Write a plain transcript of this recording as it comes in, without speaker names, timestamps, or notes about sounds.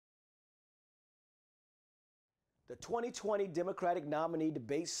The 2020 Democratic nominee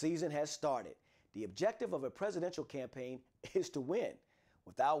debate season has started. The objective of a presidential campaign is to win.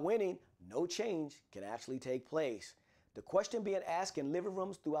 Without winning, no change can actually take place. The question being asked in living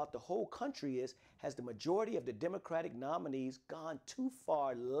rooms throughout the whole country is, has the majority of the Democratic nominees gone too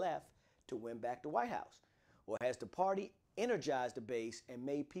far left to win back the White House? Or has the party energized the base and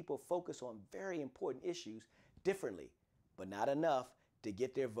made people focus on very important issues differently, but not enough to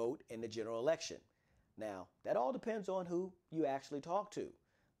get their vote in the general election? Now, that all depends on who you actually talk to.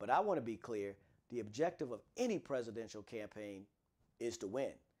 But I want to be clear, the objective of any presidential campaign is to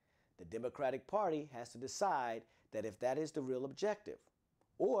win. The Democratic Party has to decide that if that is the real objective,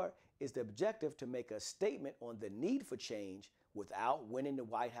 or is the objective to make a statement on the need for change without winning the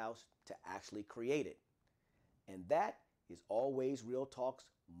White House to actually create it. And that is always Real Talk's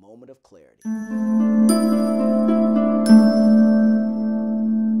moment of clarity.